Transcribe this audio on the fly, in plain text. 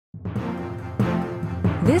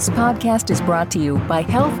This podcast is brought to you by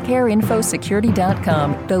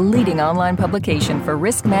HealthcareInfoSecurity.com, the leading online publication for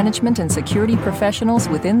risk management and security professionals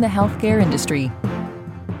within the healthcare industry.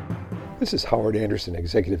 This is Howard Anderson,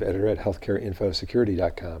 Executive Editor at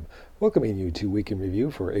HealthcareInfoSecurity.com, welcoming you to Week in Review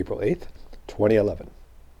for April 8th, 2011.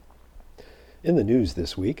 In the news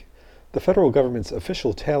this week, the federal government's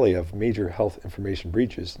official tally of major health information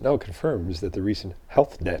breaches now confirms that the recent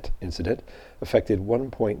HealthNet incident affected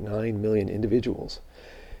 1.9 million individuals,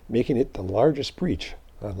 making it the largest breach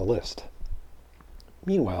on the list.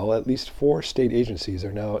 Meanwhile, at least 4 state agencies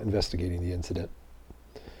are now investigating the incident.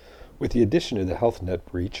 With the addition of the HealthNet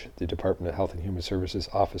breach, the Department of Health and Human Services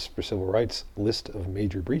Office for Civil Rights list of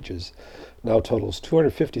major breaches now totals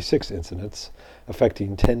 256 incidents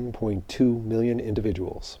affecting 10.2 million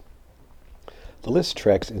individuals. The list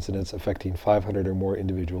tracks incidents affecting 500 or more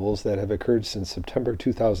individuals that have occurred since September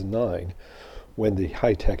 2009, when the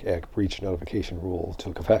HITECH Act breach notification rule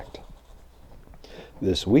took effect.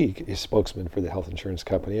 This week, a spokesman for the health insurance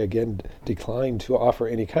company again declined to offer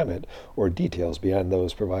any comment or details beyond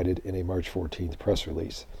those provided in a March 14th press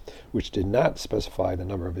release, which did not specify the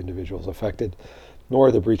number of individuals affected,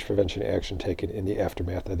 nor the breach prevention action taken in the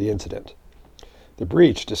aftermath of the incident. The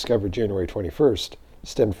breach, discovered January 21st,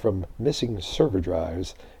 stemmed from missing server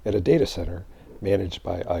drives at a data center managed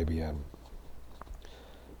by IBM.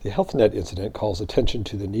 The HealthNet incident calls attention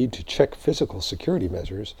to the need to check physical security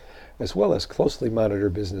measures as well as closely monitor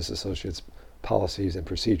business associates' policies and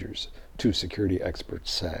procedures, 2 security experts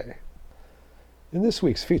say. In this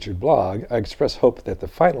week's featured blog, I express hope that the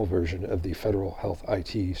final version of the Federal Health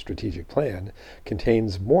IT Strategic Plan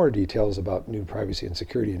contains more details about new privacy and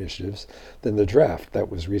security initiatives than the draft that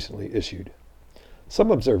was recently issued. Some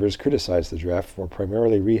observers criticize the draft for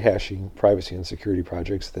primarily rehashing privacy and security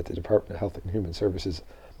projects that the Department of Health and Human Services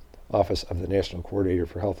Office of the National Coordinator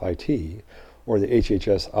for Health IT or the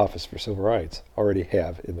HHS Office for Civil Rights already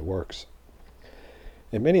have in the works.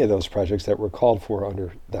 And many of those projects that were called for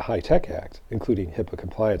under the HITECH Act, including HIPAA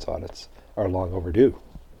compliance audits, are long overdue.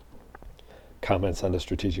 Comments on the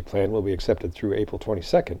strategic plan will be accepted through April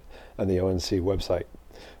 22nd on the ONC website.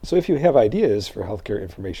 So if you have ideas for healthcare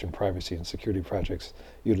information privacy and security projects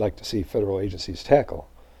you'd like to see federal agencies tackle,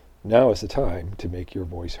 now is the time to make your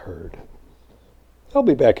voice heard. I'll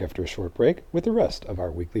be back after a short break with the rest of our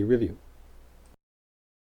weekly review.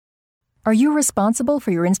 Are you responsible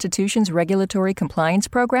for your institution's regulatory compliance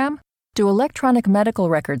program? Do electronic medical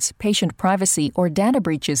records, patient privacy, or data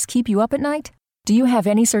breaches keep you up at night? Do you have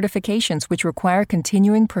any certifications which require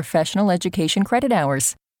continuing professional education credit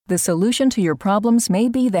hours? The solution to your problems may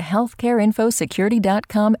be the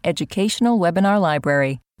HealthcareInfoSecurity.com educational webinar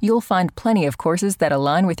library. You'll find plenty of courses that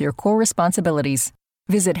align with your core responsibilities.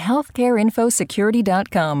 Visit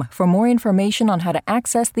HealthcareInfoSecurity.com for more information on how to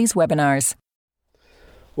access these webinars.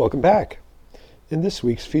 Welcome back. In this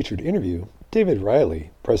week's featured interview, David Riley,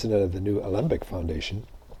 president of the New Alembic Foundation,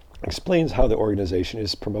 explains how the organization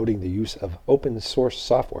is promoting the use of open source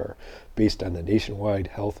software based on the nationwide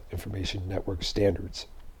Health Information Network standards.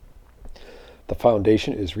 The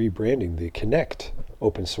foundation is rebranding the Connect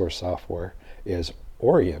open source software as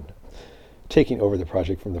Orion, taking over the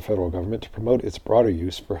project from the federal government to promote its broader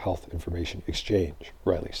use for health information exchange,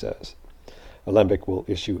 Riley says. Alembic will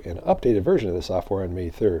issue an updated version of the software on May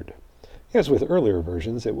 3rd. As with earlier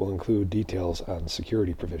versions, it will include details on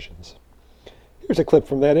security provisions. Here's a clip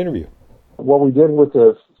from that interview. What we did with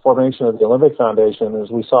the formation of the Alembic Foundation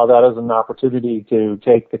is we saw that as an opportunity to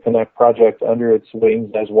take the Connect project under its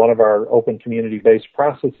wings as one of our open community-based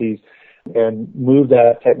processes and move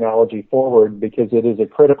that technology forward because it is a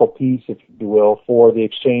critical piece, if you will, for the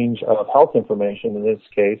exchange of health information in this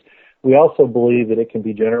case. We also believe that it can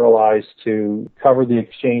be generalized to cover the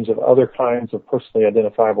exchange of other kinds of personally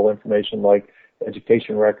identifiable information like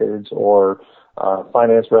education records or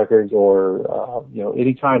finance records or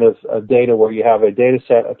any kind of data where you have a data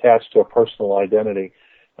set attached to a personal identity.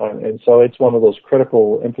 And so it's one of those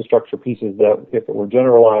critical infrastructure pieces that, if it were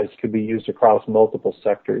generalized, could be used across multiple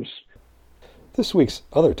sectors. This week's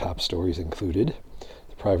other top stories included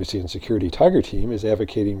the Privacy and Security Tiger Team is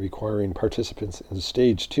advocating requiring participants in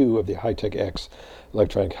Stage 2 of the HITECH Act's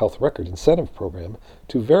Electronic Health Record Incentive Program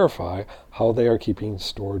to verify how they are keeping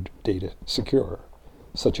stored data secure,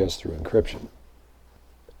 such as through encryption.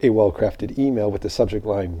 A well-crafted email with the subject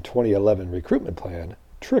line 2011 Recruitment Plan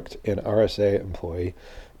tricked an RSA employee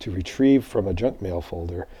to retrieve from a junk mail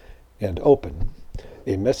folder and open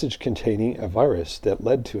a message containing a virus that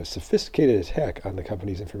led to a sophisticated attack on the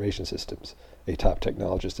company's information systems, a top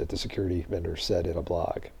technologist at the security vendor said in a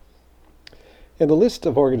blog. And the list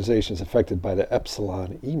of organizations affected by the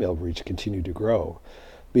Epsilon email breach continued to grow.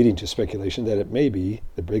 leading to speculation that it may be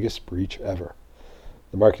the biggest breach ever.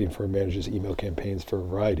 The marketing firm manages email campaigns for a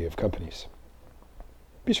variety of companies.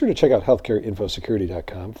 Be sure to check out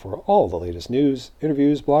healthcareinfosecurity.com for all the latest news,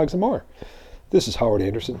 interviews, blogs, and more. This is Howard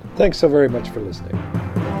Anderson. Thanks so very much for listening.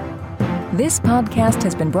 This podcast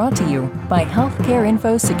has been brought to you by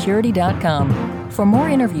healthcareinfosecurity.com. For more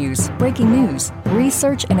interviews, breaking news,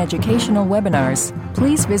 research, and educational webinars,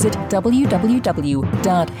 please visit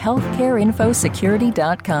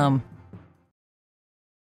www.healthcareinfosecurity.com.